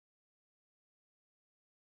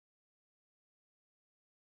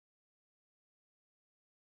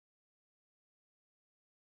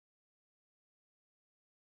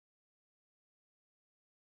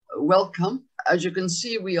welcome. As you can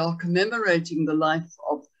see, we are commemorating the life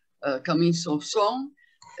of Camille Saint-Saëns.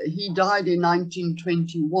 He died in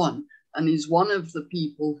 1921 and is one of the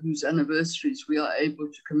people whose anniversaries we are able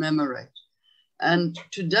to commemorate. And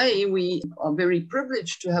today we are very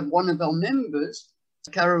privileged to have one of our members,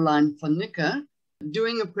 Caroline van Niekerk,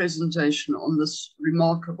 doing a presentation on this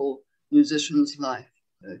remarkable musician's life.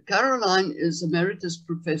 Caroline is Emeritus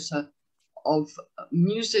Professor of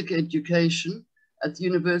Music Education at the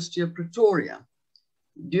University of Pretoria.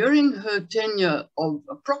 During her tenure of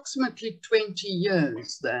approximately 20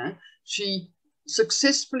 years there, she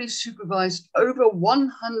successfully supervised over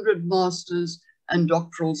 100 masters and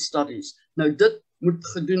doctoral studies. Nou, dit moet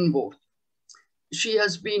gedoen word. She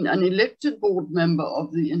has been an elected board member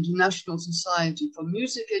of the International Society for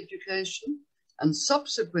Music Education and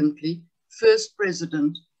subsequently first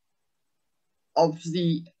president of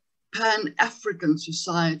the Pan-African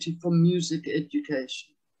Society for Music Education.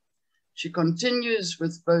 She continues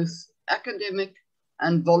with both academic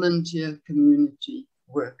and volunteer community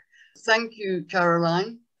work. Thank you,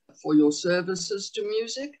 Caroline, for your services to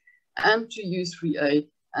music and to U3A,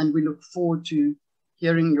 and we look forward to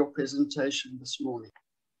hearing your presentation this morning.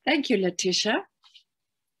 Thank you, Letitia.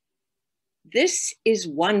 This is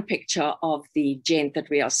one picture of the gent that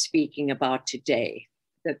we are speaking about today,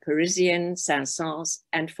 the Parisian Saint-Saëns,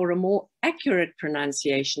 and for a more accurate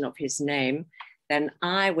pronunciation of his name than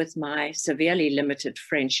I, with my severely limited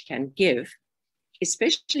French, can give,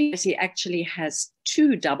 especially as he actually has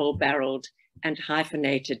two double-barreled and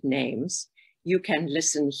hyphenated names, you can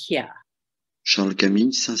listen here.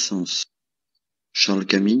 Charles-Camille Saint-Saëns.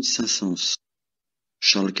 Charles-Camille Saint-Saëns.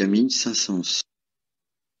 Charles-Camille Saint-Saëns.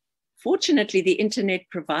 Fortunately, the internet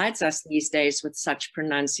provides us these days with such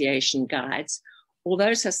pronunciation guides,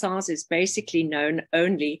 although Saint-Saëns is basically known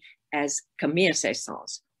only as Camille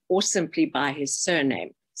Saint-Saëns, or simply by his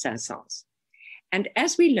surname, Saint-Saëns. And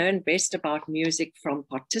as we learn best about music from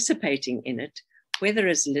participating in it, whether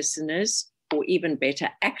as listeners or even better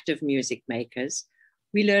active music makers,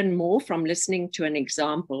 we learn more from listening to an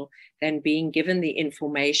example than being given the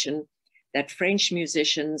information that French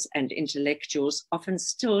musicians and intellectuals often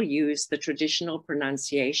still use the traditional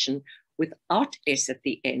pronunciation without S at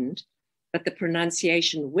the end, but the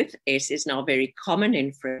pronunciation with S is now very common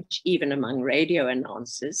in French, even among radio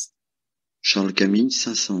announcers. Charles-Camille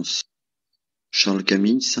Saint-Saëns.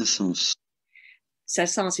 Charles-Camille Saint-Saëns.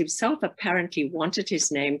 Saint-Saëns himself apparently wanted his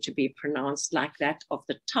name to be pronounced like that of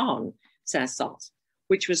the town Saint-Saëns,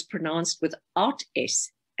 which was pronounced without S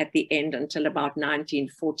at the end until about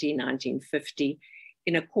 1940, 1950,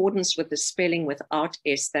 in accordance with the spelling without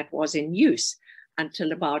S that was in use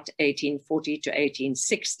until about 1840 to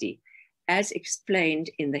 1860, as explained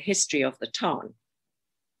in the history of the town.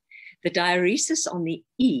 The diaeresis on the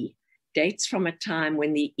E dates from a time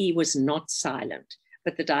when the E was not silent,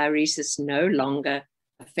 but the diaeresis no longer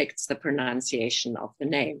affects the pronunciation of the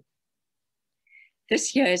name.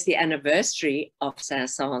 This year is the anniversary of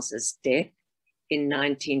Saint-Saëns' death in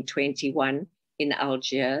 1921 in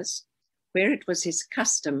Algiers, where it was his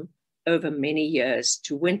custom over many years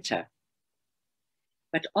to winter.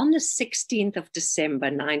 But on the 16th of December,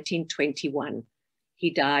 1921, he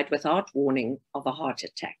died without warning of a heart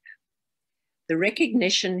attack. The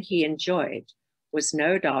recognition he enjoyed was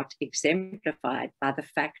no doubt exemplified by the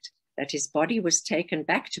fact that his body was taken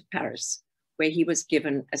back to Paris, where he was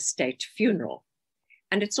given a state funeral.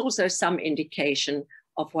 And it's also some indication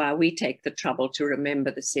of why we take the trouble to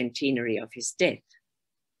remember the centenary of his death.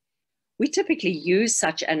 We typically use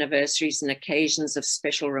such anniversaries and occasions of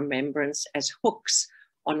special remembrance as hooks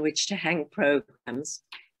on which to hang programs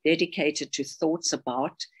dedicated to thoughts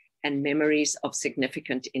about and memories of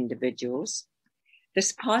significant individuals.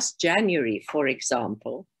 This past January, for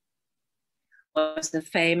example, was the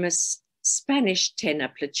famous Spanish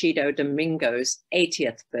tenor Placido Domingo's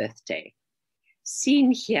 80th birthday,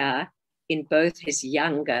 seen here in both his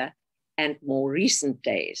younger and more recent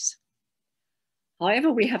days. However,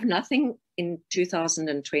 we have nothing in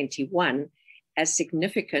 2021 as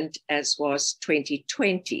significant as was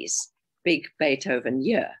 2020's big Beethoven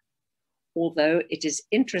year, although it is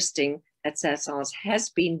interesting that Saint-Saëns has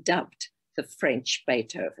been dubbed the French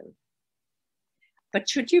Beethoven. But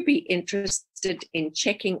should you be interested in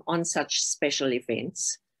checking on such special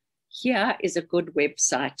events, here is a good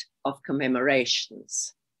website of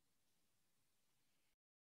commemorations.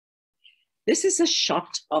 This is a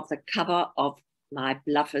shot of the cover of my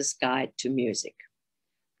Bluffer's Guide to Music.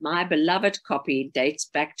 My beloved copy dates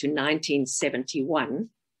back to 1971,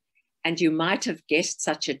 and you might have guessed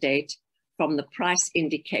such a date from the price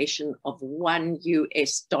indication of $1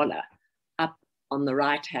 US up on the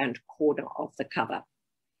right-hand corner of the cover.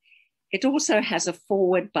 It also has a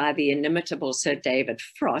foreword by the inimitable Sir David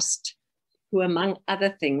Frost, who, among other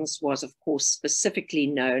things, was, of course, specifically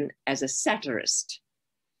known as a satirist.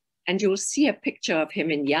 And you'll see a picture of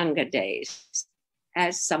him in younger days,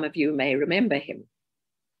 as some of you may remember him.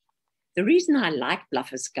 The reason I like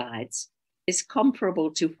Bluffers Guides is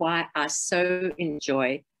comparable to why I so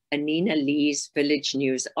enjoy Anina Lee's Village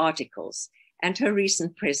News articles and her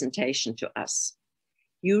recent presentation to us.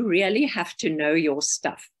 You really have to know your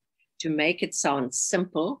stuff to make it sound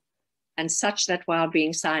simple and such that while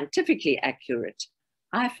being scientifically accurate,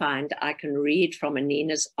 I find I can read from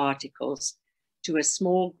Anina's articles to a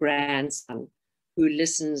small grandson who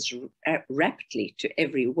listens raptly to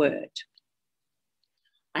every word.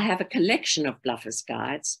 I have a collection of Bluffers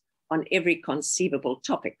Guides on every conceivable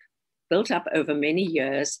topic, built up over many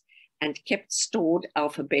years and kept stored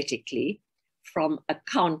alphabetically from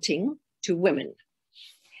accounting to women.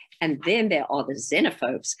 And then there are the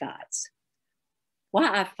Xenophobes Guides.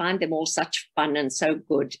 Why I find them all such fun and so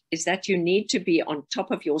good is that you need to be on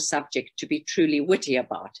top of your subject to be truly witty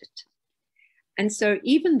about it. And so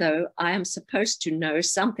even though I am supposed to know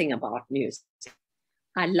something about music,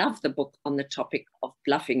 I love the book on the topic of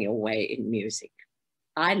bluffing your way in music.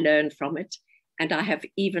 I learn from it, and I have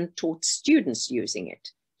even taught students using it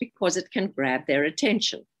because it can grab their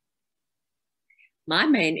attention. My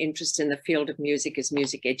main interest in the field of music is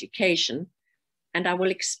music education, and I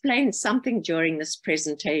will explain something during this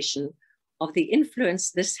presentation of the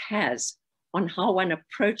influence this has on how one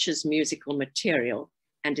approaches musical material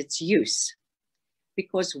and its use,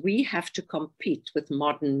 because we have to compete with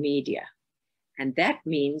modern media. And that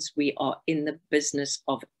means we are in the business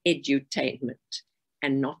of edutainment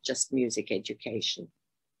and not just music education.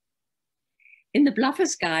 In the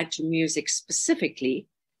Bluffers Guide to Music specifically,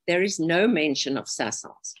 there is no mention of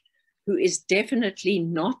Saint-Saëns, who is definitely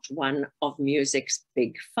not one of music's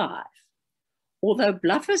big five, although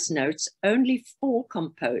Bluffers notes only 4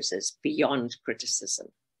 composers beyond criticism,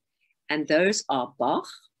 and those are Bach,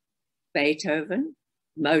 Beethoven,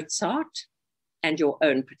 Mozart, and your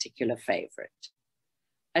own particular favorite.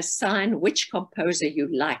 Assign which composer you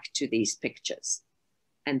like to these pictures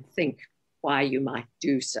and think why you might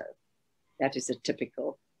do so. That is a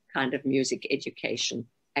typical kind of music education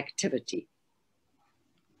activity.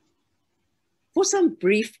 For some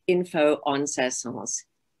brief info on Saint-Saëns,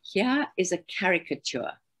 here is a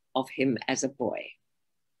caricature of him as a boy.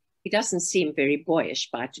 He doesn't seem very boyish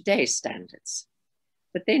by today's standards,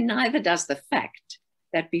 but then neither does the fact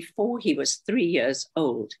that before he was 3 years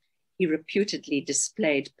old, he reputedly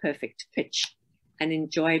displayed perfect pitch and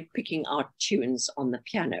enjoyed picking out tunes on the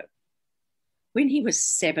piano. When he was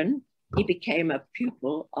 7, he became a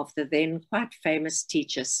pupil of the then quite famous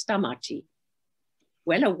teacher Stamati.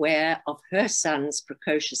 Well aware of her son's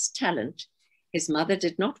precocious talent, his mother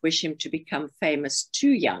did not wish him to become famous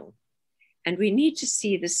too young, and we need to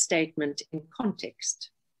see this statement in context.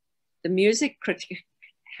 The music critic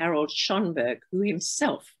Harold Schonberg, who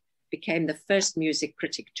himself became the first music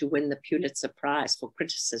critic to win the Pulitzer Prize for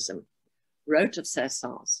criticism, wrote of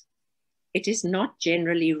Saint-Saëns, "It is not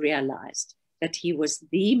generally realized that he was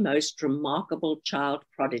the most remarkable child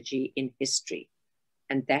prodigy in history,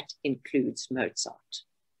 and that includes Mozart."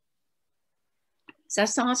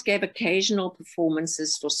 Saint-Saëns gave occasional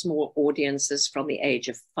performances for small audiences from the age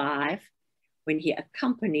of 5, when he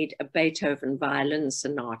accompanied a Beethoven violin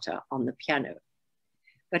sonata on the piano.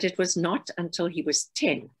 But it was not until he was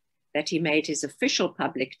 10 that he made his official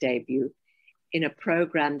public debut in a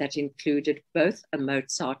program that included both a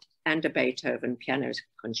Mozart and a Beethoven piano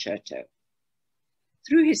concerto.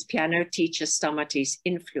 Through his piano teacher Stamati's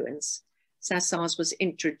influence, Saint-Saëns was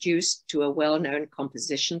introduced to a well-known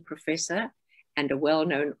composition professor and a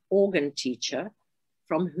well-known organ teacher,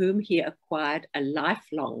 from whom he acquired a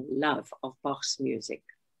lifelong love of Bach's music,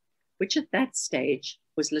 which at that stage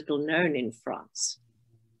was little known in France.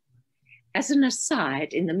 As an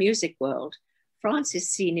aside, in the music world, France is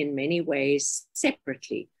seen in many ways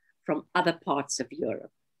separately from other parts of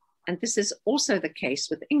Europe. And this is also the case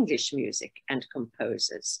with English music and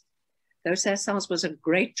composers, though Saint-Saëns was a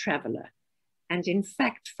great traveler, and in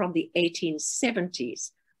fact, from the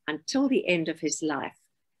 1870s until the end of his life,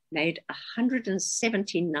 made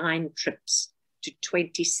 179 trips to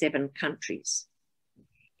 27 countries.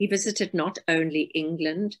 He visited not only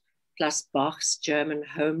England, plus Bach's German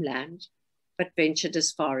homeland, but ventured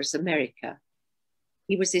as far as America.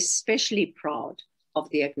 He was especially proud of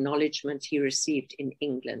the acknowledgement he received in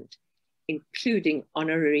England, including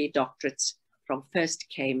honorary doctorates from first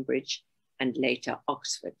Cambridge and later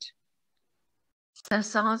Oxford.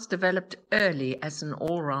 Saint-Saëns developed early as an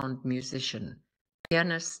all-round musician,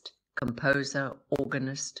 pianist, composer,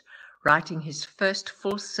 organist, writing his first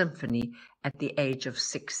full symphony at the age of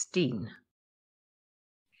 16.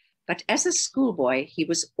 But as a schoolboy, he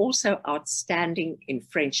was also outstanding in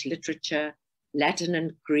French literature, Latin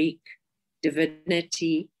and Greek,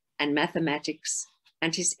 divinity, and mathematics,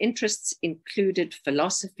 and his interests included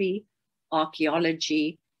philosophy,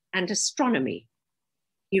 archaeology, and astronomy.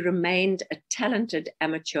 He remained a talented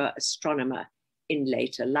amateur astronomer in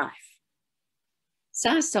later life.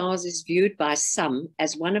 Saint-Saëns is viewed by some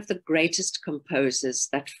as one of the greatest composers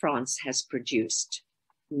that France has produced,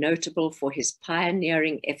 notable for his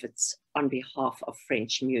pioneering efforts on behalf of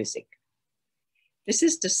French music. This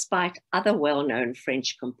is despite other well-known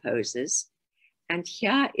French composers, and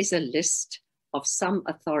here is a list of some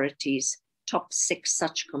authorities' top 6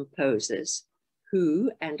 such composers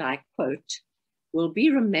who, and I quote, will be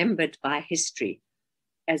remembered by history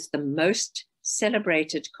as the most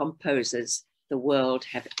celebrated composers the world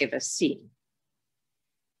have ever seen.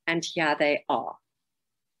 And here they are: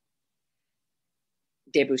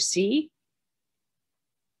 Debussy,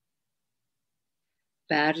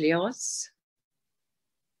 Berlioz,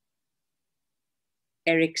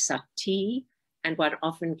 Erik Satie, and one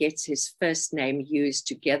often gets his first name used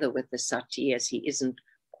together with the Satie as he isn't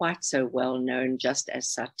quite so well known just as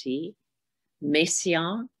Satie,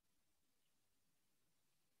 Messiaen,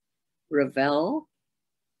 Ravel,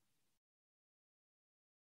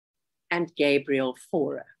 and Gabriel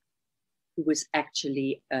Fauré, who was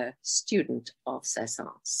actually a student of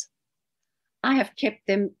Saint-Saëns. I have kept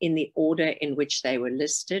them in the order in which they were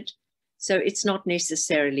listed, so it's not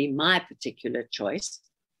necessarily my particular choice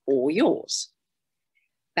or yours.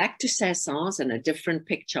 Back to Saint-Saëns and a different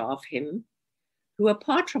picture of him, who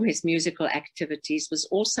apart from his musical activities was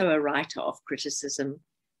also a writer of criticism,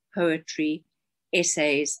 poetry,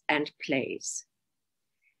 essays, and plays.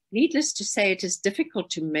 Needless to say, it is difficult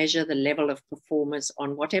to measure the level of performers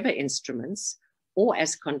on whatever instruments or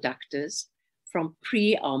as conductors from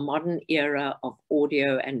our modern era of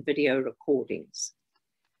audio and video recordings.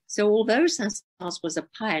 So although Saint-Saëns was a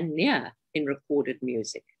pioneer in recorded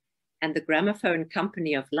music, and the Gramophone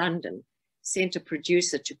Company of London sent a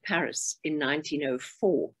producer to Paris in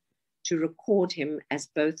 1904 to record him as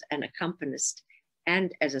both an accompanist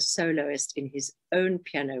and as a soloist in his own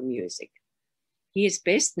piano music, he is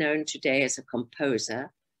best known today as a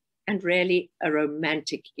composer and really a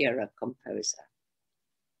Romantic era composer.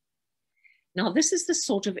 Now, this is the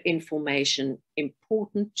sort of information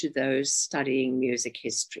important to those studying music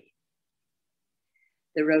history.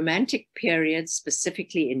 The Romantic period,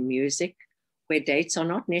 specifically in music, where dates are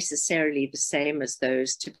not necessarily the same as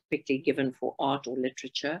those typically given for art or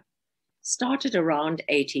literature, started around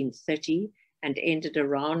 1830 and ended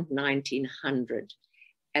around 1900,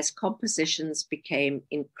 as compositions became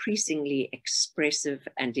increasingly expressive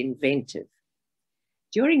and inventive.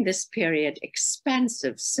 During this period,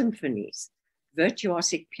 expansive symphonies,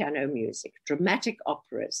 virtuosic piano music, dramatic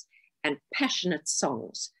operas, and passionate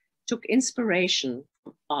songs took inspiration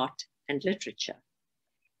from art and literature.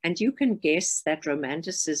 And you can guess that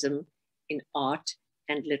Romanticism in art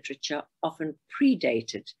and literature often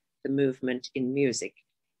predated the movement in music,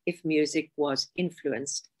 if music was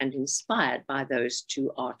influenced and inspired by those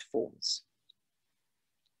two art forms.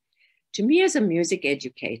 To me, as a music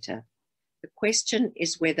educator, the question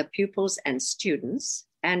is whether pupils and students,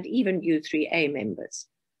 and even U3A members,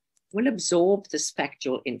 will absorb this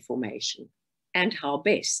factual information, and how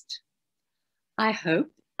best. I hope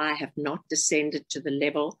I have not descended to the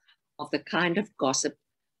level of the kind of gossip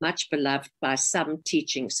much beloved by some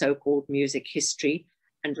teaching so-called music history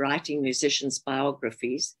and writing musicians'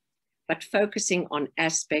 biographies, but focusing on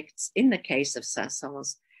aspects in the case of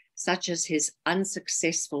Saint-Saëns, such as his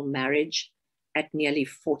unsuccessful marriage at nearly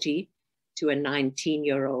 40 to a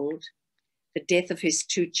 19-year-old, the death of his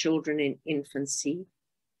 2 children in infancy,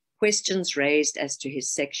 questions raised as to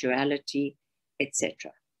his sexuality,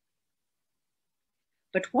 etc.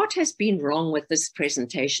 But what has been wrong with this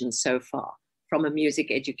presentation so far from a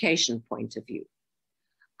music education point of view?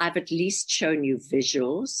 I've at least shown you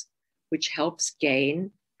visuals, which helps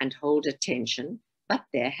gain and hold attention, but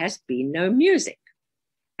there has been no music.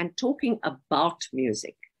 And talking about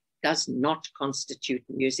music does not constitute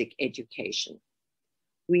music education.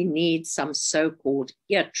 We need some so-called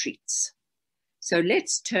ear treats. So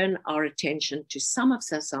let's turn our attention to some of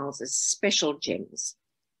Saint-Saëns' special gems,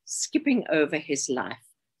 skipping over his life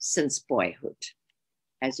since boyhood.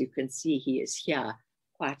 As you can see, he is here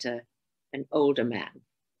quite an older man.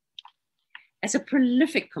 As a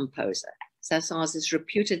prolific composer, Saint-Saëns is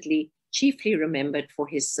reputedly chiefly remembered for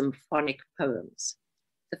his symphonic poems,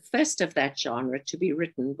 the first of that genre to be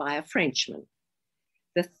written by a Frenchman.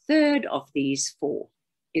 The third of these 4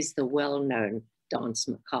 is the well-known Danse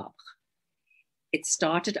Macabre. It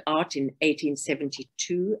started out in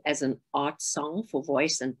 1872 as an art song for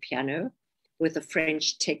voice and piano with a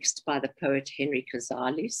French text by the poet Henri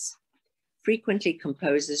Cazalis. Frequently,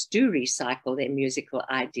 composers do recycle their musical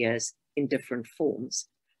ideas in different forms,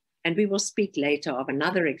 and we will speak later of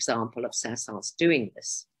another example of Saint-Saëns doing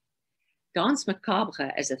this. Danse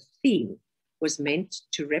Macabre as a theme was meant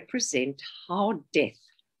to represent how death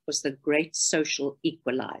was the great social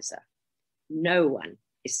equalizer. No one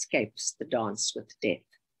escapes the dance with death.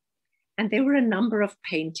 And there were a number of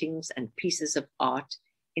paintings and pieces of art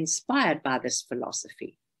inspired by this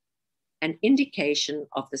philosophy, an indication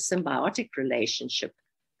of the symbiotic relationship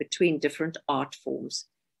between different art forms,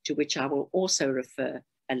 to which I will also refer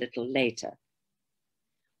a little later.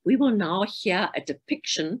 We will now hear a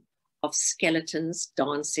depiction of skeletons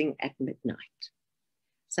dancing at midnight.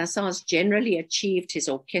 Saint-Saëns generally achieved his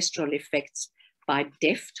orchestral effects by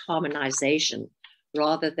deft harmonization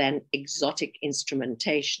rather than exotic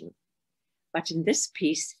instrumentation. But in this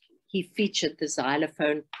piece, he featured the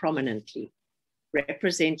xylophone prominently,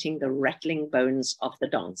 representing the rattling bones of the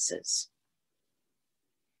dancers.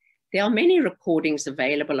 There are many recordings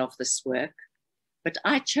available of this work, but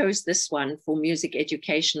I chose this one for music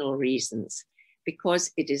educational reasons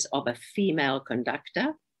because it is of a female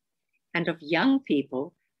conductor and of young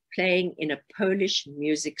people playing in a Polish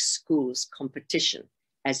music schools competition,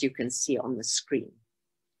 as you can see on the screen.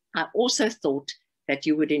 I also thought that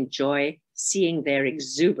you would enjoy seeing their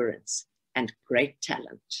exuberance and great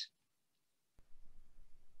talent.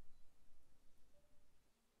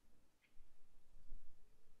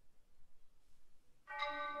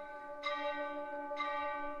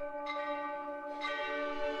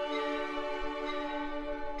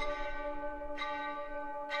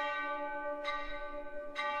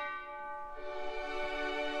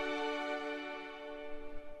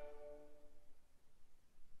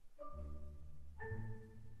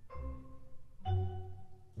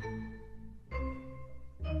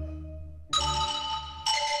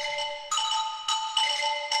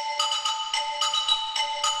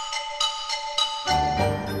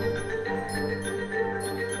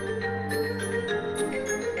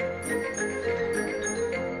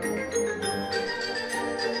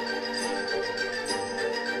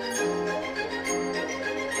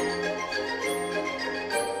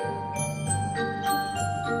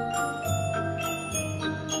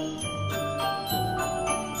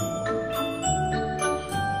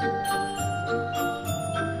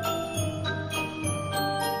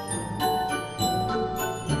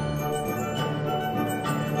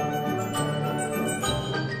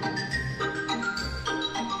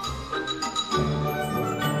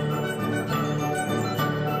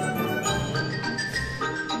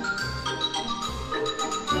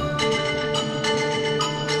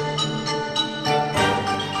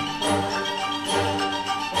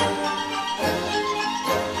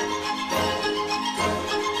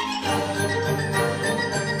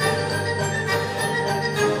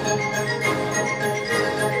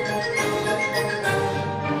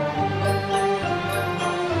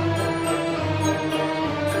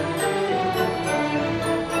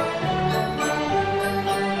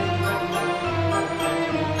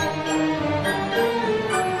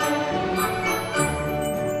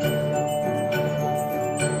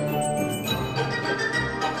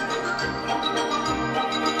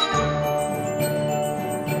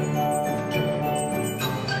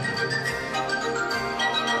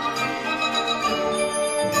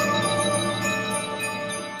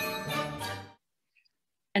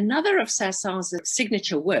 Another of Saint-Saëns'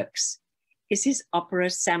 signature works is his opera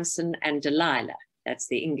Samson and Delilah, that's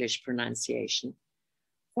the English pronunciation.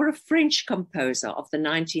 For a French composer of the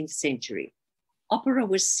 19th century, opera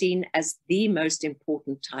was seen as the most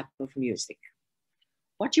important type of music.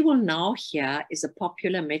 What you will now hear is a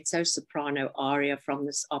popular mezzo-soprano aria from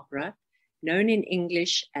this opera, known in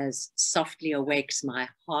English as Softly Awakes My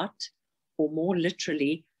Heart, or more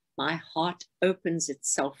literally, My Heart Opens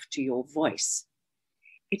Itself to Your Voice.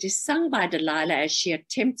 It is sung by Delilah as she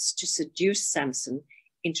attempts to seduce Samson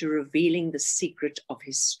into revealing the secret of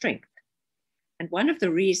his strength. And one of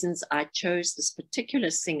the reasons I chose this particular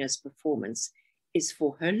singer's performance is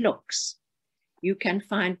for her looks. You can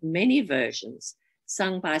find many versions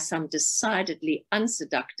sung by some decidedly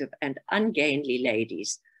unseductive and ungainly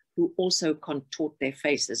ladies who also contort their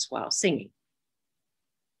faces while singing.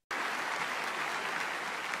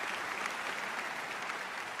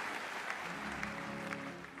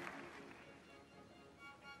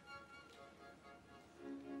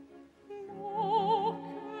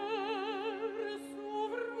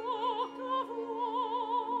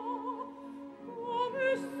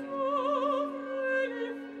 Come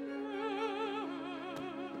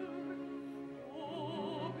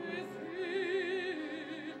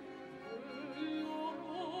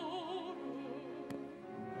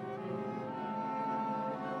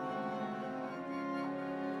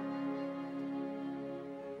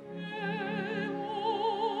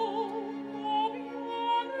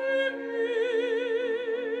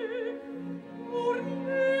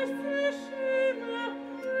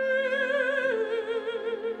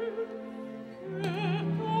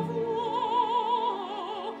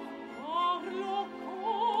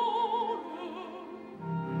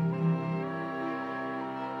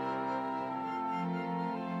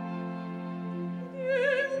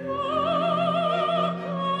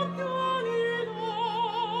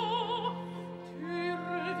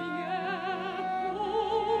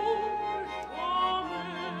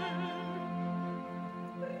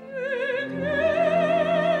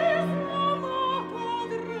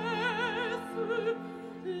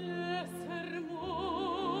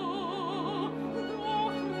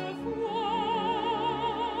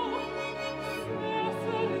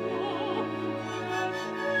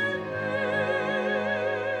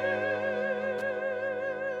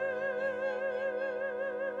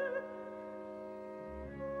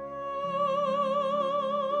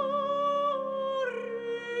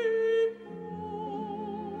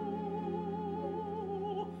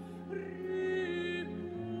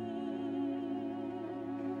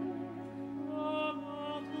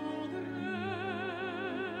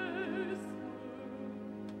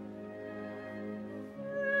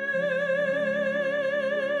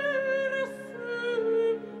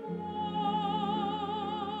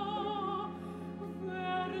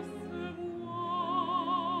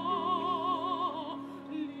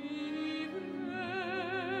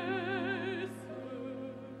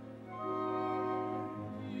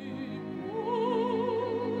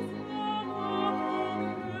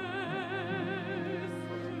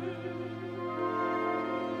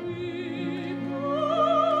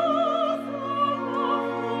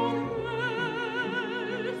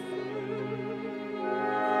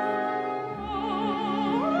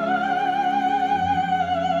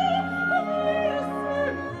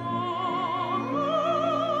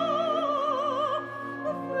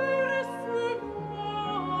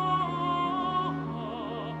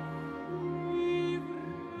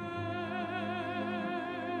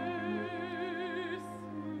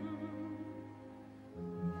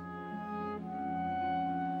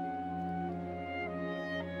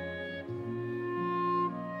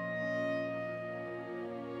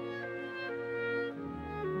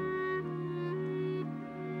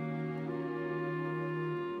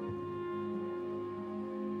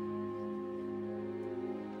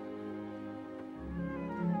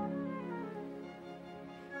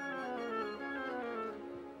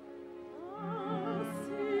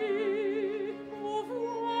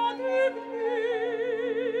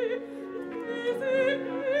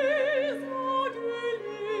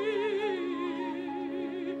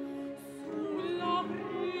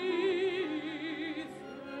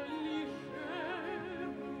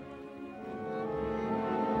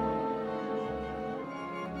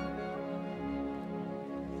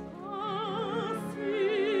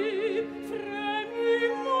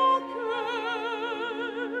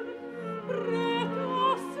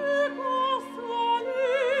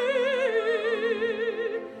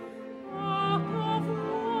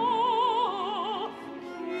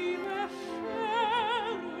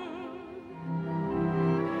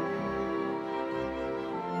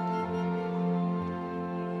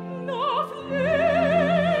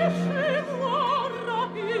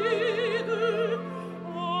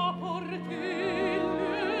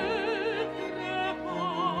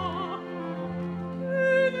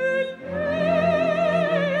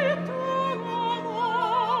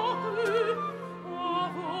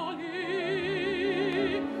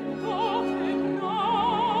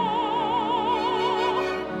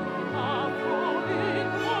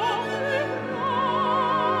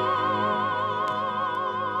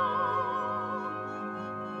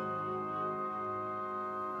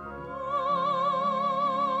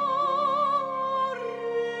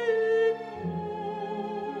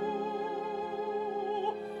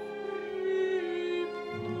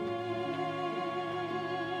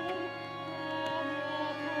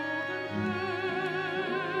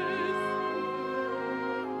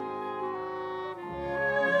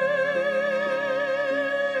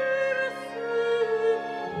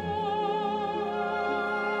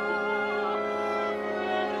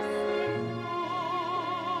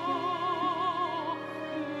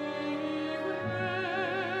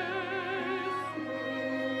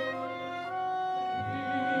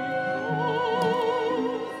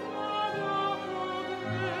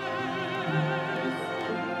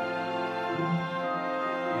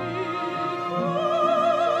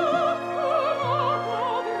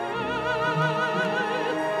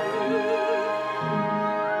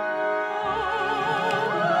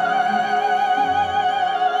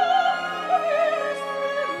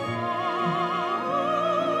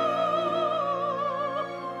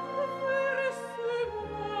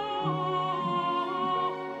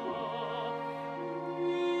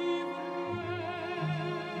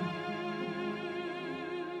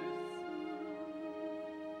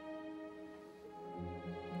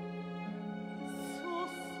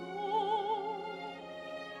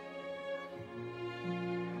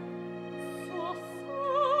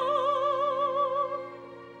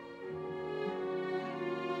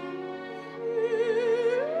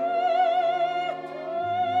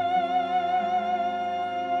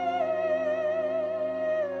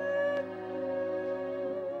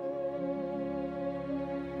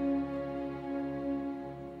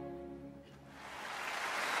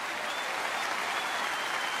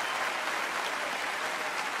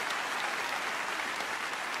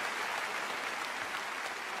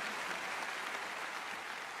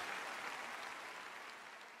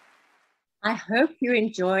I hope you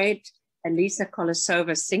enjoyed Elisa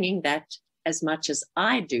Kolosova singing that as much as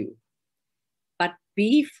I do, but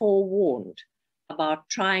be forewarned about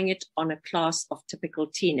trying it on a class of typical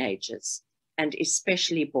teenagers, and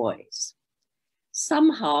especially boys.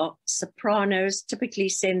 Somehow, sopranos typically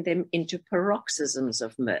send them into paroxysms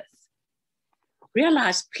of mirth.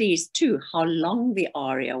 Realize, please, too, how long the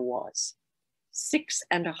aria was,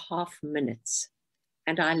 6.5 minutes,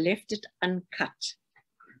 and I left it uncut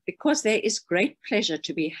because there is great pleasure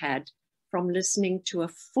to be had from listening to a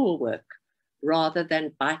full work rather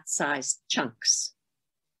than bite-sized chunks.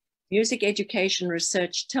 Music education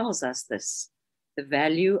research tells us this, the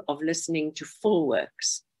value of listening to full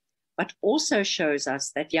works, but also shows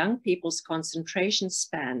us that young people's concentration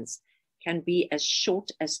spans can be as short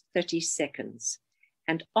as 30 seconds,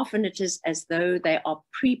 and often it is as though they are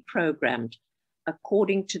pre-programmed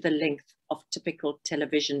according to the length of typical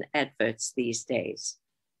television adverts these days.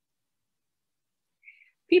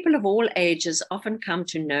 People of all ages often come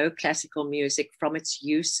to know classical music from its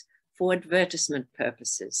use for advertisement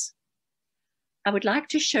purposes. I would like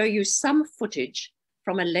to show you some footage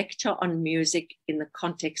from a lecture on music in the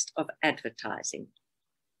context of advertising.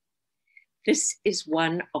 This is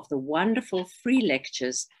one of the wonderful free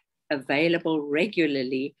lectures available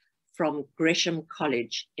regularly from Gresham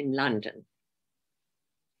College in London.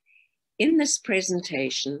 In this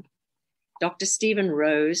presentation, Dr. Stephen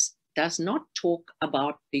Rose does not talk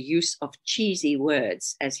about the use of cheesy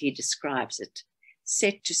words, as he describes it,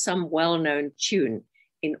 set to some well-known tune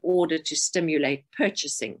in order to stimulate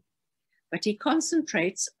purchasing, but he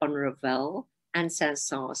concentrates on Ravel and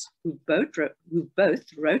Saint-Saëns, who both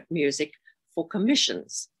wrote music for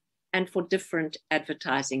commissions and for different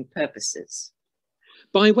advertising purposes.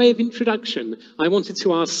 By way of introduction, I wanted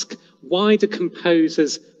to ask, why do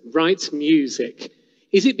composers write music?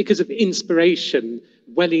 Is it because of inspiration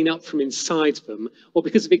welling up from inside them, or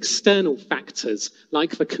because of external factors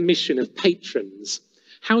like the commission of patrons?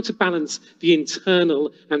 How to balance the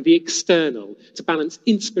internal and the external, to balance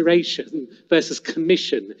inspiration versus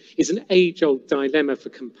commission, is an age-old dilemma for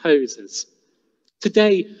composers.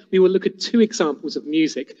 Today, we will look at two examples of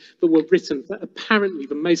music that were written for apparently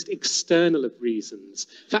the most external of reasons,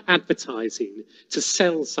 for advertising, to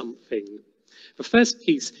sell something. The first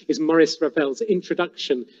piece is Maurice Ravel's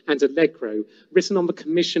Introduction and Allegro, written on the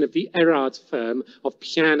commission of the Erard firm of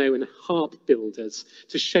piano and harp builders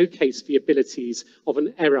to showcase the abilities of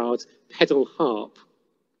an Erard pedal harp.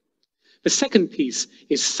 The second piece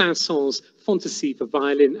is Saint-Saëns' Fantasy for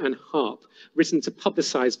violin and harp, written to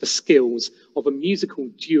publicize the skills of a musical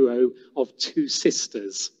duo of two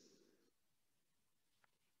sisters.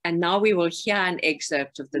 And now we will hear an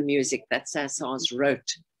excerpt of the music that Saint-Saëns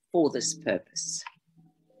wrote for this purpose.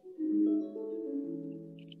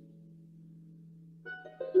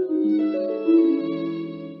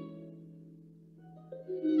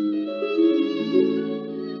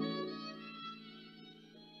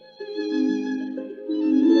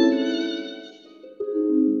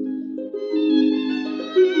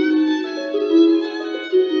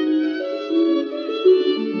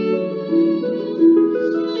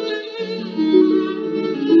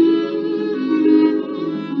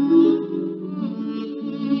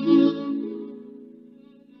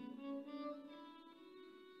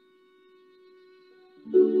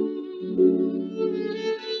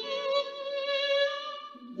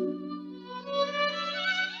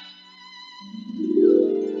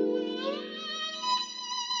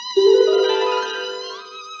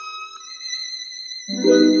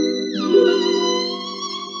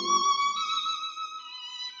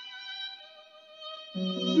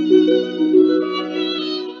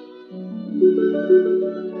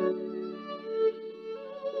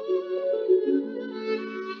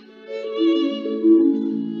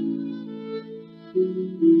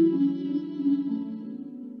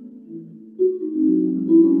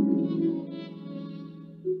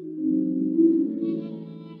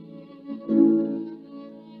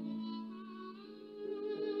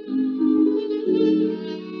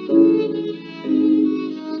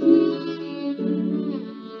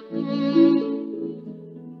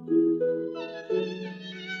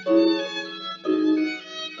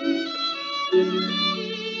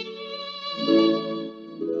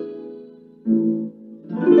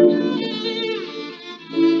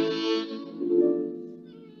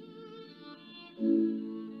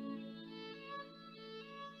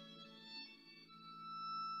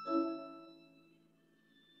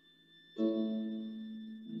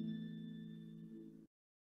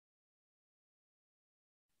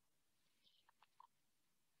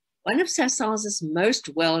 One of Saint-Saëns' most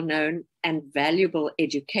well-known and valuable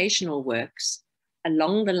educational works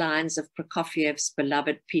along the lines of Prokofiev's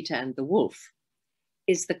beloved Peter and the Wolf,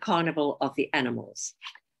 is the Carnival of the Animals,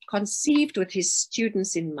 conceived with his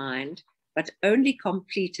students in mind, but only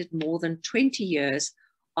completed more than 20 years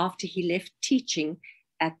after he left teaching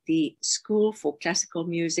at the School for Classical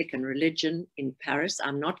Music and Religion in Paris.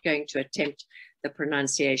 I'm not going to attempt the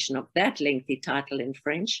pronunciation of that lengthy title in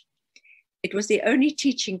French. It was the only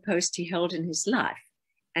teaching post he held in his life,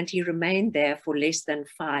 and he remained there for less than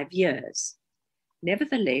 5 years.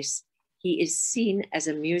 Nevertheless, he is seen as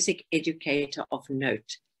a music educator of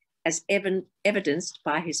note, as evidenced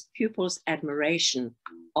by his pupils' admiration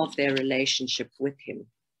of their relationship with him.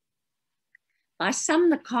 By some,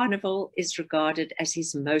 the Carnival is regarded as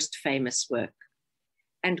his most famous work,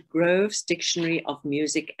 and Grove's Dictionary of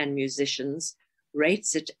Music and Musicians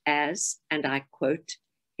rates it as, and I quote,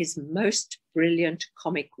 his most brilliant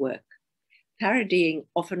comic work, parodying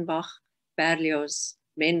Offenbach, Berlioz,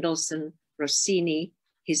 Mendelssohn, Rossini,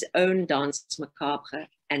 his own Danse Macabre,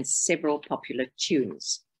 and several popular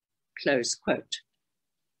tunes, close quote.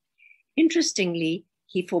 Interestingly,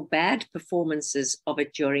 he forbade performances of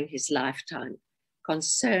it during his lifetime,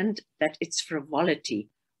 concerned that its frivolity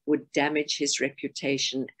would damage his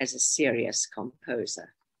reputation as a serious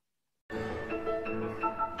composer.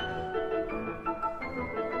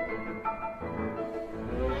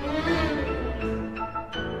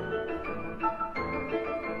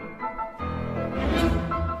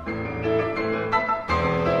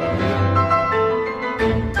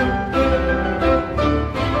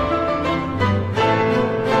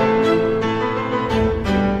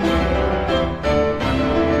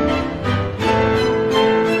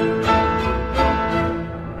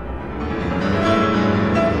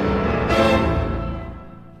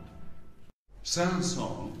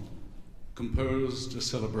 Saint-Saëns composed a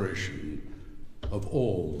celebration of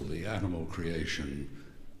all the animal creation,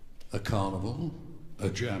 a carnival, a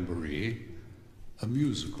jamboree, a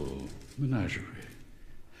musical menagerie.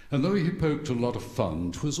 And though he poked a lot of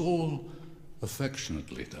fun, 'twas all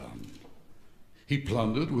affectionately done. He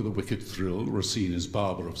plundered with a wicked thrill Rossini's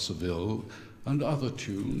Barber of Seville, and other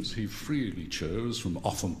tunes he freely chose from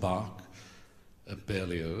Offenbach and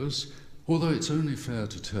Berlioz, although it's only fair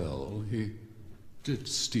to tell he did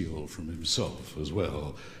steal from himself as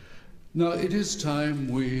well. Now it is time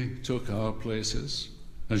we took our places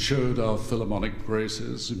and showed our Philharmonic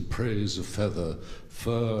graces in praise of feather,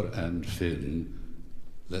 fur, and fin.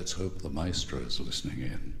 Let's hope the maestro's listening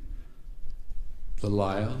in. The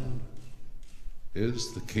lion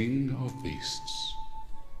is the king of beasts.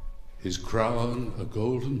 His crown a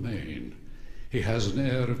golden mane. He has an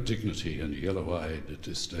air of dignity and yellow-eyed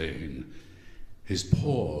disdain. His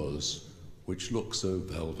paws, which look so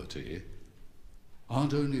velvety,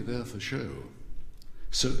 aren't only there for show.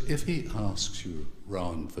 So if he asks you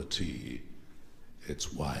round for tea,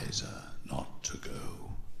 it's wiser not to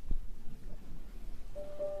go.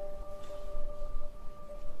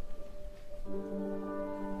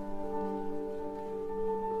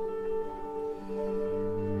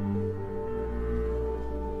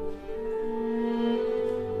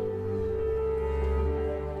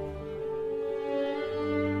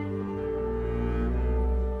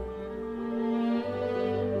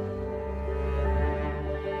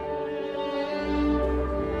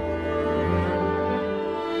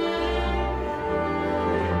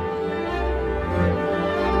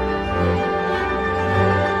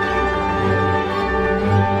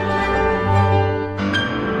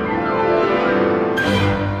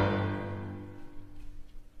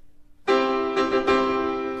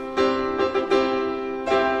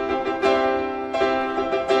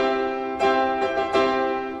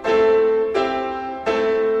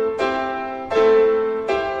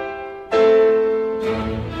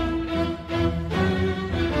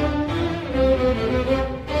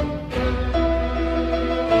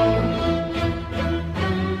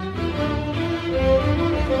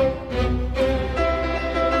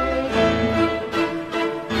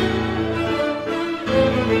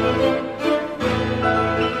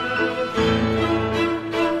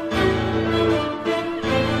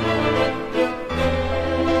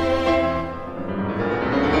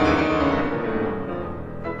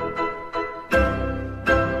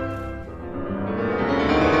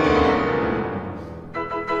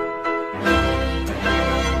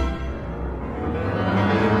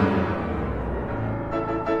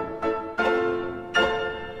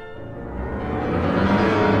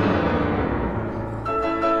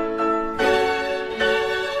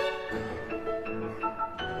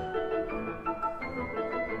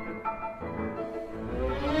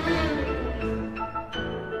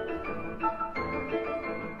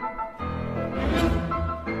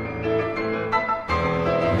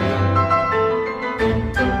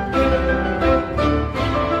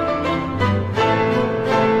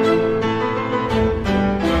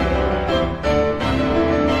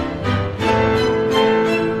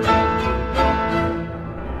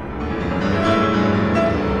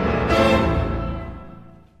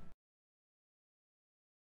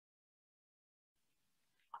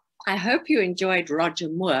 I hope you enjoyed Roger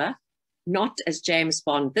Moore, not as James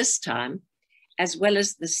Bond this time, as well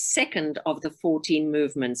as the second of the 14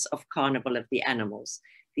 movements of Carnival of the Animals.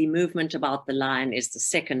 The movement about the lion is the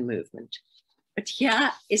second movement. But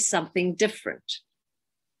here is something different.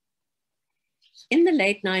 In the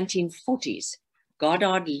late 1940s,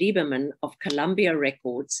 Goddard Lieberman of Columbia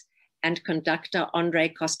Records and conductor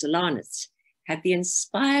André Kostelanetz had the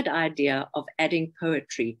inspired idea of adding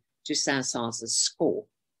poetry to Saint-Saëns' score.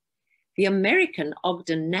 The American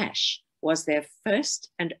Ogden Nash was their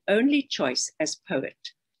first and only choice as poet,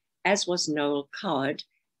 as was Noel Coward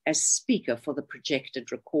as speaker for the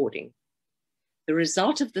projected recording. The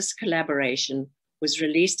result of this collaboration was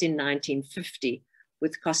released in 1950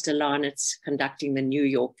 with Kostelanetz conducting the New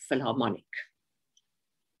York Philharmonic.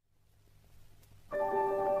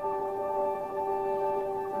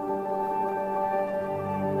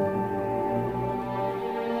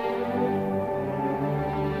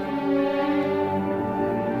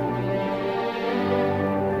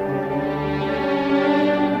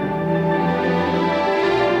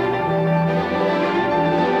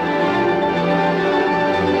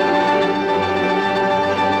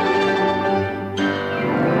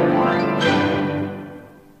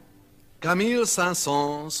 Camille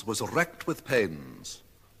Saint-Saëns was racked with pains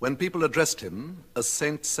when people addressed him as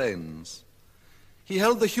Saint-Saëns. He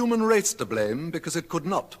held the human race to blame because it could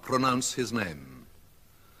not pronounce his name.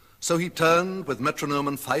 So he turned with metronome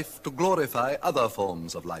and fife to glorify other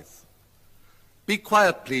forms of life. Be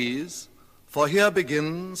quiet, please, for here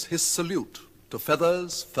begins his salute to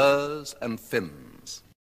feathers, furs, and fins.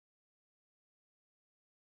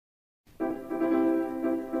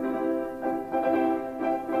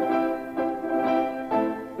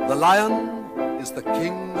 The lion is the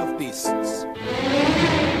king of beasts.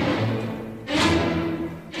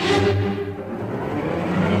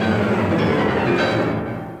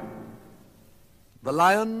 The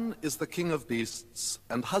lion is the king of beasts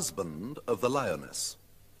and husband of the lioness.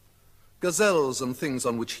 Gazelles and things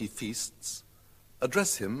on which he feasts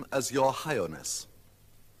address him as your highness.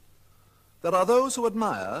 There are those who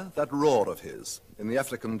admire that roar of his in the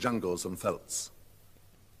African jungles and velds.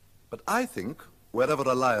 But I think wherever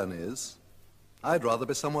a lion is, I'd rather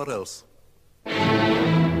be somewhere else.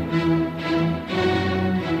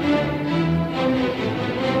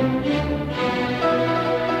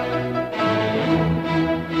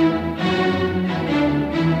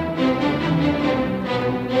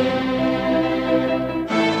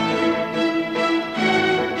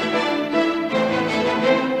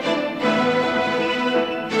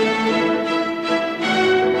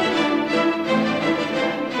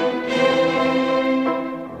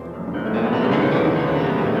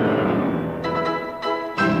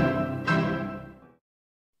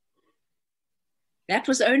 That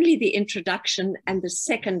was only the introduction and the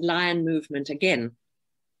second lion movement again.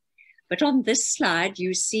 But on this slide,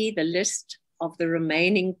 you see the list of the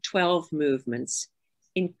remaining 12 movements,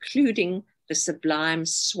 including the sublime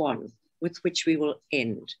swan, with which we will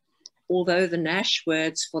end, although the Nash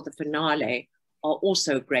words for the finale are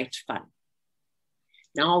also great fun.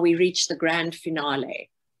 Now we reach the grand finale,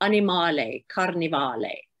 Animale,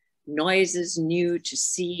 Carnivale, noises new to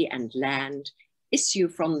sea and land, issue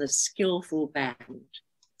from the skillful band.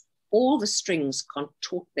 All the strings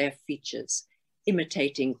contort their features,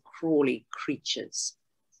 imitating crawly creatures.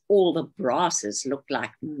 All the brasses look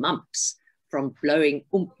like mumps from blowing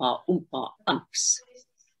oompa oompa umps.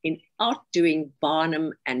 In outdoing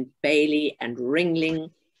Barnum and Bailey and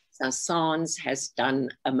Ringling, Saint-Saëns has done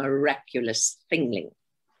a miraculous thingling.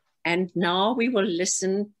 And now we will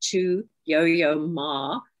listen to Yo-Yo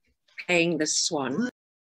Ma playing the swan.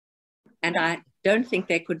 And I don't think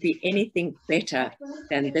there could be anything better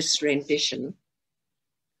than this rendition,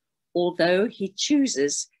 although he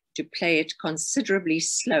chooses to play it considerably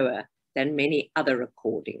slower than many other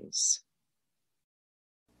recordings.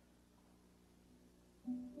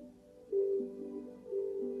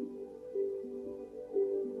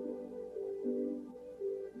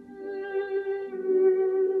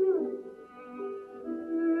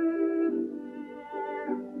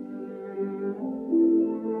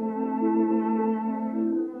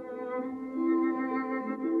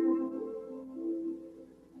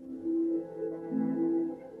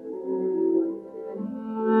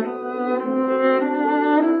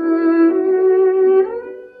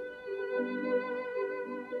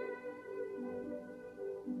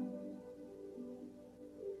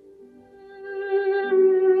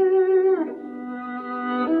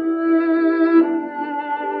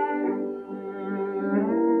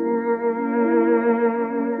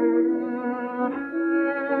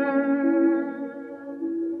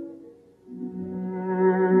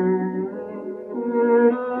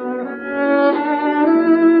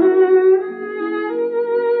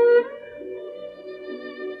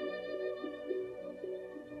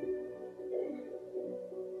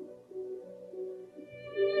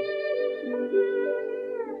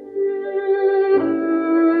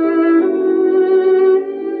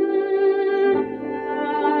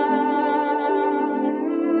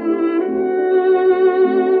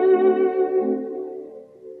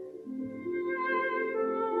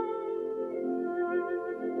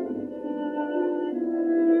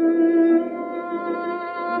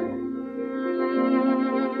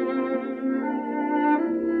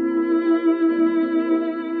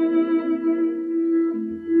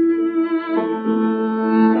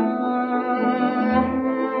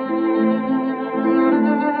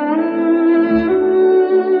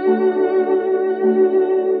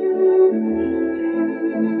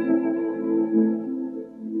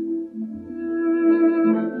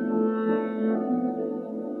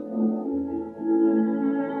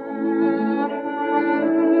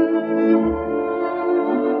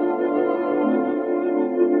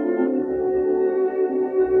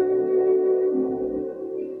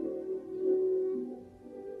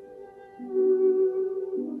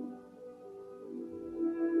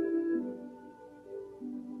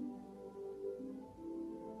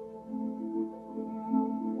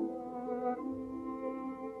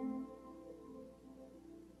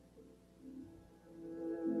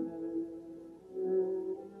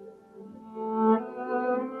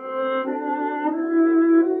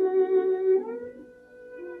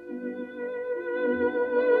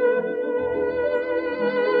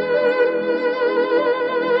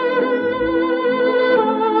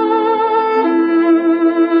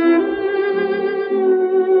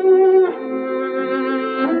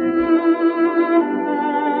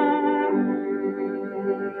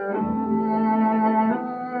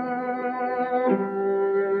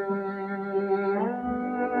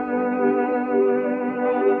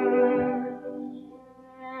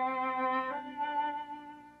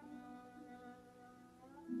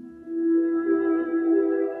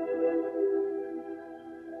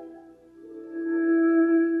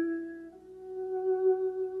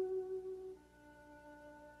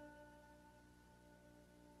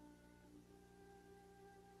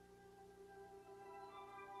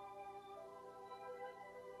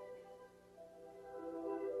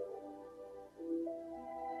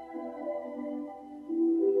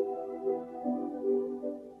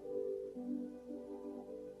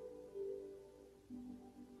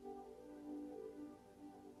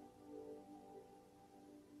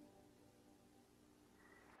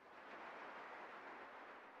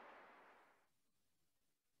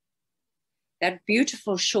 That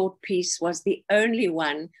beautiful short piece was the only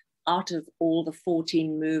one out of all the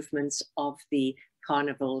 14 movements of the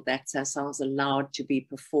carnival that Saint-Saëns allowed to be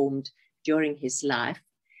performed during his life.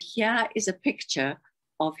 Here is a picture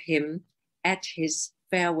of him at his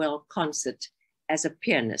farewell concert as a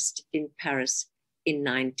pianist in Paris in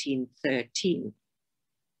 1913.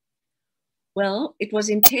 Well, it was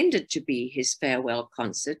intended to be his farewell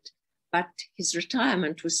concert, but his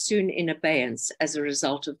retirement was soon in abeyance as a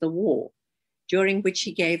result of the war, during which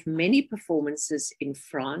he gave many performances in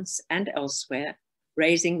France and elsewhere,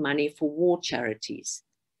 raising money for war charities.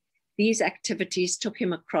 These activities took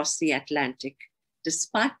him across the Atlantic,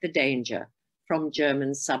 despite the danger from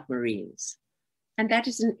German submarines. And that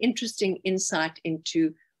is an interesting insight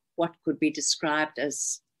into what could be described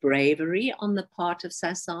as bravery on the part of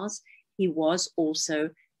Saint-Saëns. He was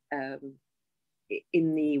also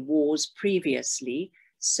in the wars previously,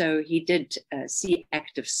 so he did see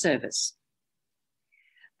active service.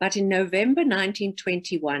 But in November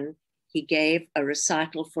 1921, he gave a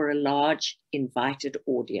recital for a large invited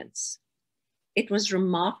audience. It was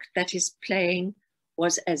remarked that his playing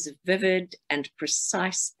was as vivid and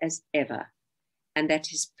precise as ever, and that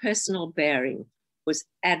his personal bearing was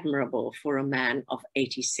admirable for a man of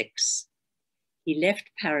 86. He left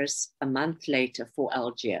Paris a month later for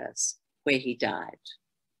Algiers, where he died.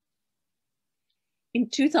 In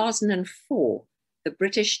 2004, the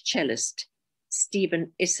British cellist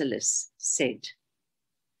Stephen Isserlis said,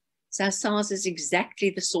 "Saint-Saëns is exactly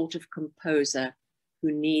the sort of composer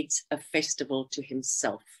who needs a festival to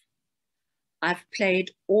himself. I've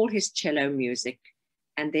played all his cello music,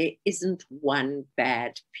 and there isn't one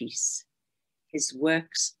bad piece. His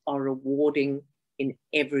works are rewarding in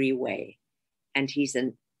every way, and he's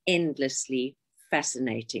an endlessly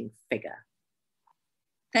fascinating figure."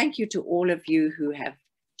 Thank you to all of you who have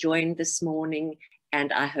joined this morning,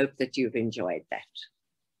 and I hope that you've enjoyed that.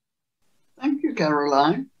 Thank you,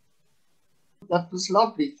 Caroline. That was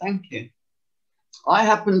lovely, thank you. I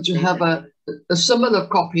happen to have a similar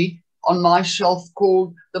copy on my shelf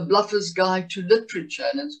called The Bluffer's Guide to Literature,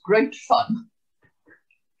 and it's great fun.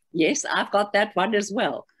 Yes, I've got that one as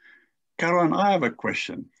well. Caroline, I have a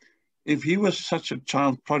question. If he was such a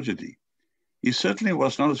child prodigy, he certainly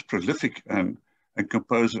was not as prolific a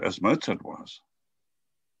composer as Mozart was.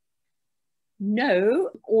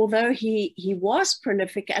 No, although he was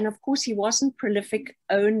prolific, and of course he wasn't prolific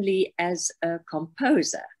only as a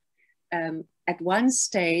composer. At one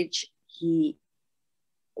stage, he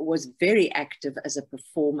was very active as a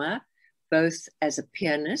performer, both as a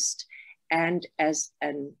pianist and as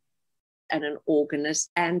an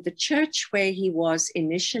organist. And the church where he was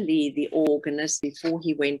initially the organist before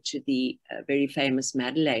he went to the very famous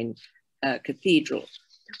Madeleine Cathedral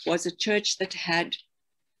was a church that had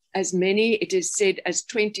as many, it is said, as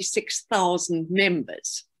 26,000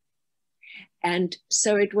 members. And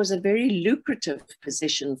so it was a very lucrative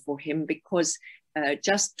position for him because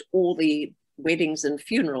just all the weddings and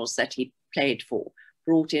funerals that he played for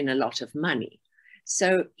brought in a lot of money.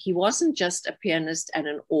 So he wasn't just a pianist and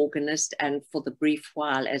an organist and for the brief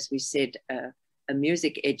while, as we said, a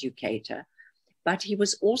music educator, but he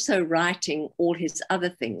was also writing all his other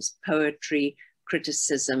things, poetry,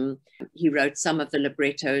 criticism. He wrote some of the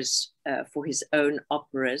librettos for his own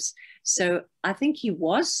operas. So I think he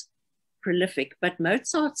was prolific, but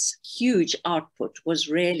Mozart's huge output was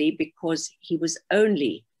really because he was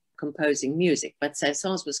only composing music, but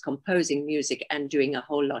Saint-Saëns was composing music and doing a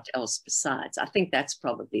whole lot else besides. I think that's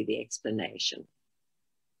probably the explanation.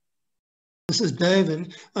 This is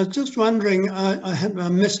David. I was just wondering, I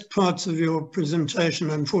missed parts of your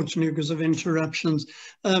presentation, unfortunately, because of interruptions.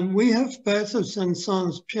 We have both of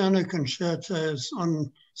Saint-Saëns piano concertos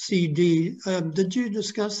on CD. Did you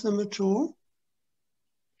discuss them at all?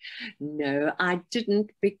 No, I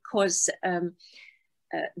didn't, because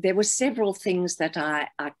there were several things that I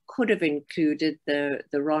could have included, the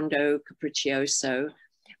Rondo Capriccioso,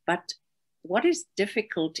 but what is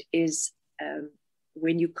difficult is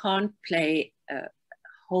when you can't play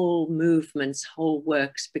whole movements, whole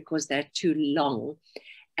works, because they're too long,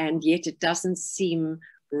 and yet it doesn't seem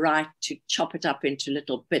right to chop it up into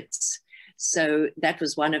little bits. So that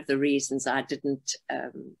was one of the reasons I didn't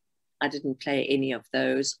play any of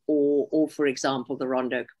those, or for example, the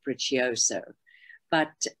Rondo Capriccioso.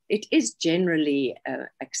 But it is generally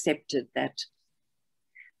accepted that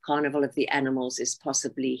Carnival of the Animals is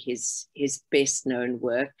possibly his best known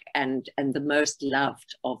work, and the most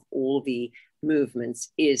loved of all the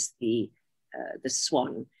movements is the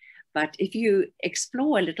Swan. But if you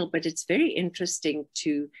explore a little bit, it's very interesting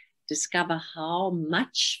to discover how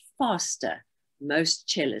much faster most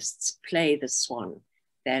cellists play the Swan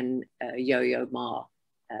than Yo-Yo Ma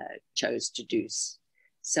chose to do.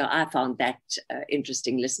 So I found that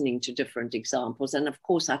interesting, listening to different examples. And of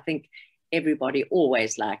course, I think everybody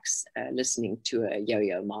always likes listening to a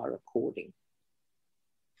Yo-Yo Ma recording.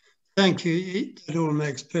 Thank you. That all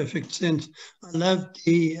makes perfect sense. I love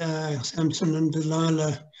the Samson and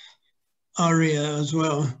Delilah aria as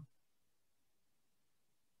well.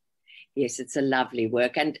 Yes, it's a lovely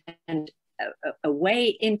work. And a way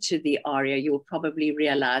into the aria, you'll probably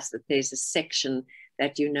realize that there's a section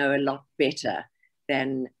that you know a lot better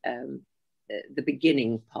than the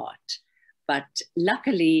beginning part. But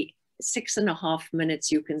luckily, 6.5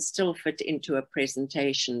 minutes, you can still fit into a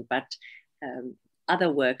presentation, but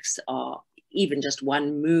other works are, even just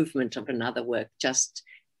one movement of another work just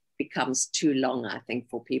becomes too long, I think,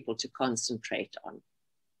 for people to concentrate on.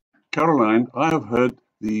 Caroline, I have heard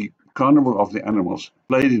the Carnival of the Animals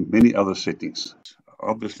played in many other settings,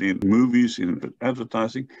 obviously in movies, in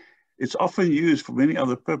advertising. It's often used for many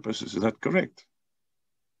other purposes. Is that correct?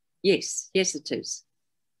 Yes, yes, it is.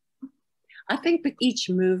 I think that each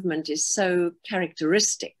movement is so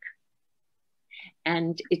characteristic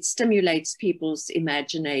and it stimulates people's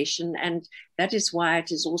imagination, and that is why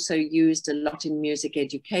it is also used a lot in music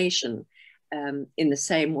education, in the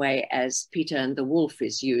same way as Peter and the Wolf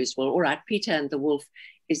is used. Well, all right, Peter and the Wolf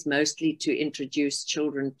is mostly to introduce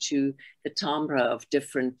children to the timbre of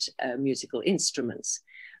different musical instruments.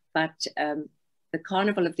 But the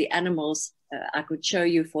Carnival of the Animals, I could show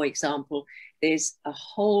you, for example, there's a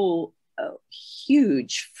whole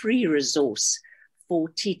huge free resource for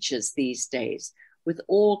teachers these days, with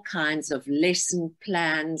all kinds of lesson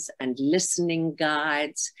plans and listening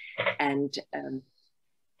guides. And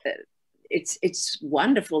it's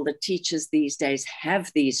wonderful that teachers these days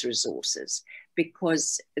have these resources,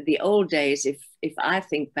 because the old days, if I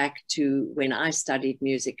think back to when I studied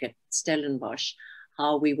music at Stellenbosch,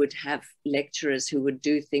 how we would have lecturers who would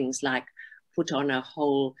do things like put on a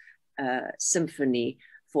whole symphony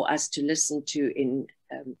for us to listen to in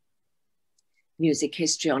music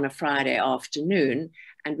history on a Friday afternoon,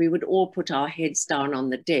 and we would all put our heads down on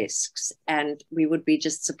the desks and we would be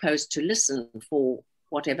just supposed to listen for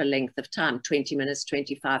whatever length of time, 20 minutes,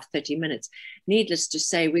 25, 30 minutes. Needless to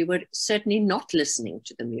say, we were certainly not listening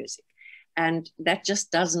to the music. And that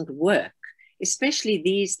just doesn't work, especially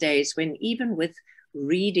these days when even with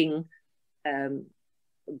reading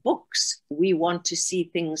books, we want to see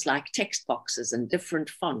things like text boxes and different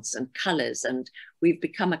fonts and colors, and we've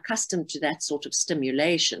become accustomed to that sort of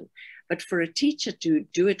stimulation. But for a teacher to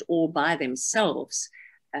do it all by themselves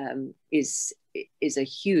is a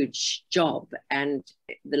huge job. And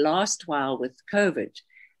the last while with COVID,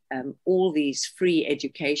 all these free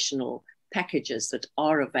educational packages that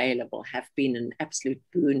are available have been an absolute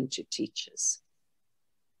boon to teachers.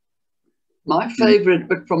 My favorite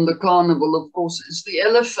bit from the carnival, of course, is the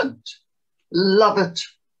elephant. Love it.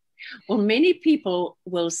 Well, many people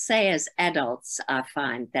will say as adults, I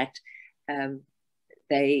find, that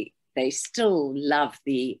they still love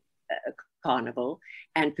the carnival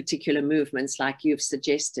and particular movements like you've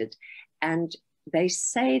suggested. And they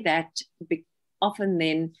say that often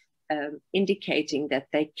then indicating that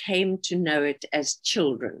they came to know it as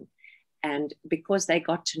children. And because they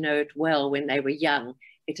got to know it well when they were young,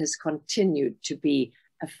 it has continued to be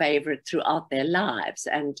a favorite throughout their lives.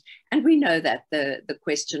 And we know that the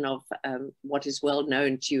question of what is well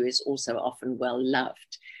known to you is also often well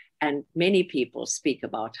loved. And many people speak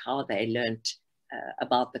about how they learned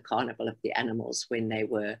about the Carnival of the Animals when they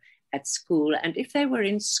were at school. And if they were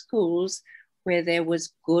in schools where there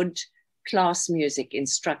was good class music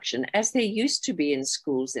instruction, as there used to be in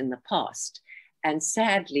schools in the past. And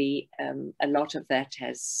sadly, a lot of that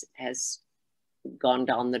has gone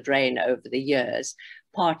down the drain over the years,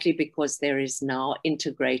 partly because there is now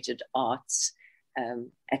integrated arts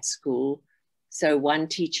at school. So one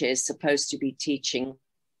teacher is supposed to be teaching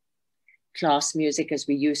class music, as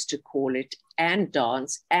we used to call it, and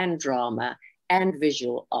dance and drama and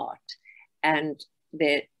visual art. And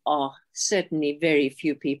there are certainly very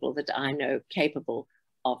few people that I know capable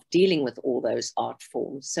of dealing with all those art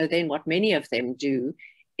forms. So then what many of them do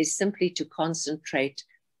is simply to concentrate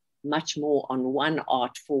much more on one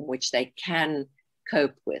art form which they can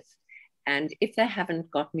cope with. And if they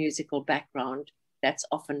haven't got musical background, that's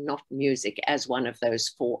often not music as one of those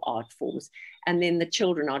 4 art forms. And then the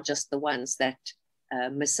children are just the ones that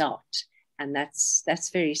miss out. And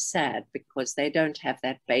that's very sad, because they don't have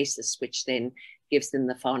that basis which then gives them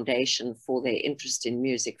the foundation for their interest in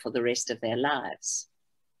music for the rest of their lives.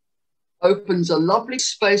 Opens a lovely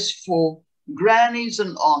space for grannies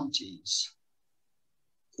and aunties.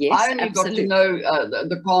 Yes, I only absolutely. got to know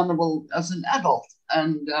the carnival as an adult,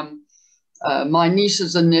 and my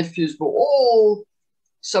nieces and nephews were all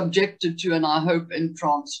subjected to, and I hope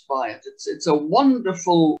entranced by it. It's a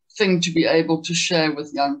wonderful thing to be able to share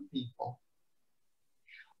with young people.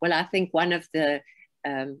 Well, I think one of the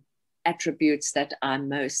attributes that I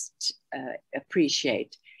most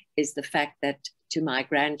appreciate is the fact that to my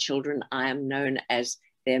grandchildren, I am known as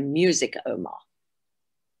their music Oma.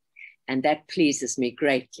 And that pleases me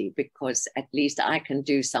greatly, because at least I can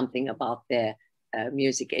do something about their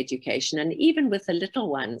music education. And even with the little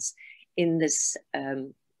ones in this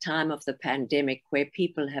time of the pandemic, where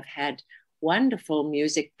people have had wonderful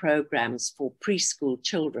music programs for preschool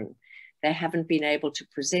children, they haven't been able to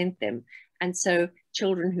present them. And so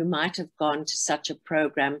children who might have gone to such a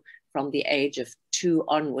program from the age of 2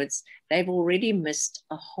 onwards, they've already missed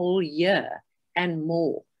a whole year and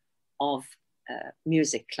more of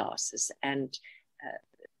music classes. And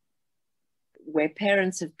where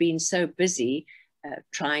parents have been so busy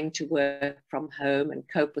trying to work from home and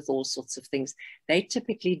cope with all sorts of things, they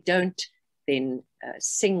typically don't then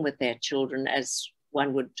sing with their children as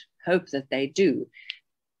one would hope that they do,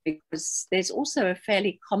 because there's also a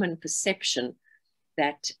fairly common perception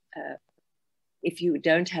that if you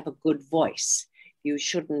don't have a good voice, you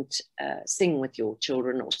shouldn't sing with your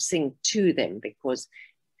children or sing to them, because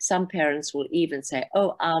some parents will even say,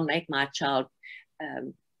 oh, I'll make my child,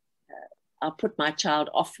 I'll put my child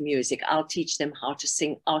off music. I'll teach them how to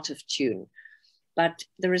sing out of tune. But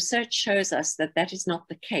the research shows us that that is not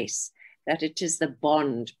the case, that it is the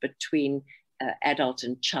bond between adult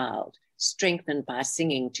and child, strengthened by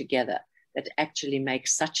singing together, that actually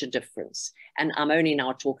makes such a difference. And I'm only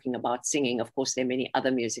now talking about singing. Of course, there are many other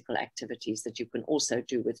musical activities that you can also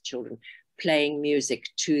do with children, playing music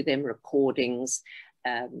to them, recordings,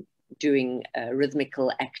 doing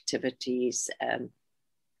rhythmical activities,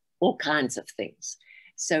 all kinds of things.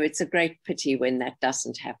 So it's a great pity when that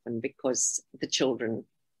doesn't happen, because the children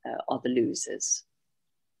are the losers.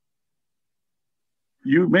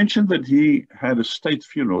 You mentioned that he had a state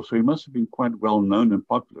funeral, so he must have been quite well known and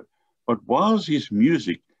popular. But was his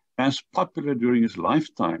music as popular during his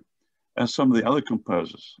lifetime as some of the other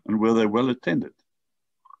composers, and were they well attended?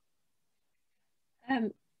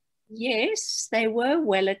 Yes, they were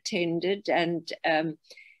well attended. And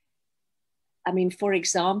I mean, for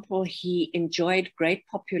example, he enjoyed great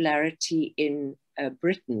popularity in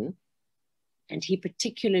Britain, and he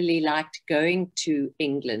particularly liked going to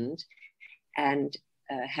England and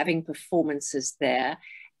having performances there,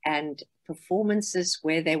 and performances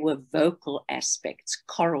where there were vocal aspects,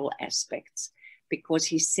 choral aspects, because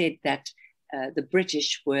he said that the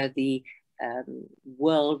British were the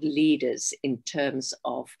world leaders in terms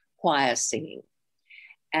of choir singing.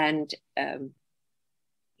 And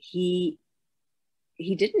he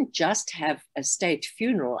didn't just have a state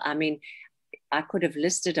funeral. I mean, I could have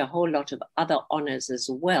listed a whole lot of other honors as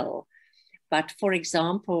well. But for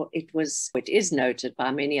example, it is noted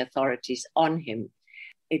by many authorities on him.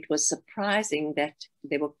 It was surprising that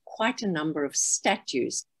there were quite a number of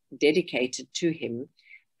statues dedicated to him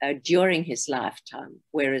during his lifetime,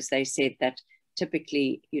 whereas they said that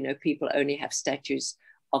typically, you know, people only have statues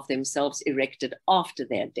of themselves erected after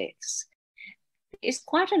their deaths. There's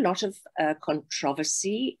quite a lot of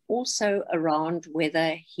controversy also around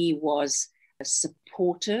whether he was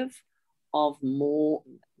supportive of more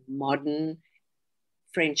modern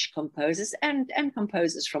French composers and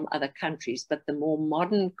composers from other countries, but the more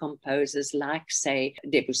modern composers like, say,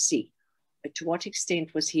 Debussy. To what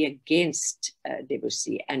extent was he against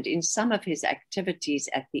Debussy? And in some of his activities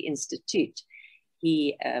at the Institute,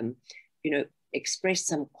 he expressed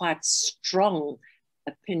some quite strong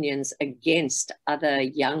opinions against other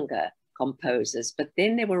younger composers. But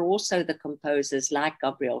then there were also the composers like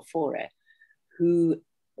Gabriel Fauré, who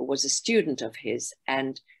was a student of his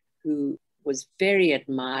and who was very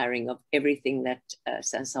admiring of everything that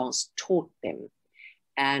Saint-Saëns taught them.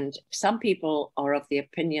 And some people are of the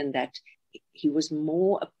opinion that he was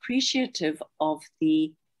more appreciative of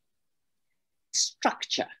the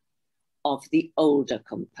structure of the older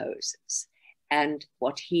composers. And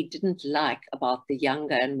what he didn't like about the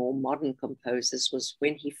younger and more modern composers was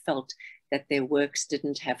when he felt that their works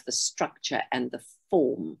didn't have the structure and the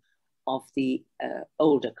form of the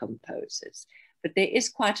older composers. But there is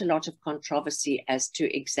quite a lot of controversy as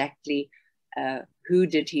to exactly who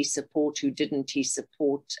did he support, who didn't he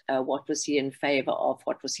support, what was he in favor of,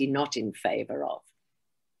 what was he not in favor of.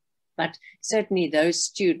 But certainly those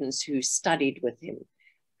students who studied with him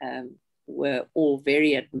were all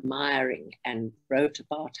very admiring and wrote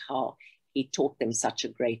about how he taught them such a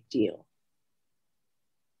great deal.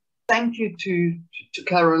 thank you to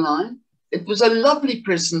Caroline. It was a lovely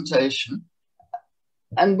presentation.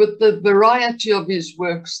 And with the variety of his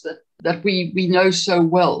works that we know so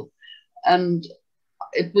well. And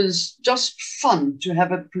it was just fun to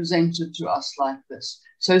have it presented to us like this.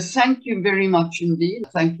 So thank you very much indeed.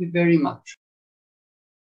 Thank you very much.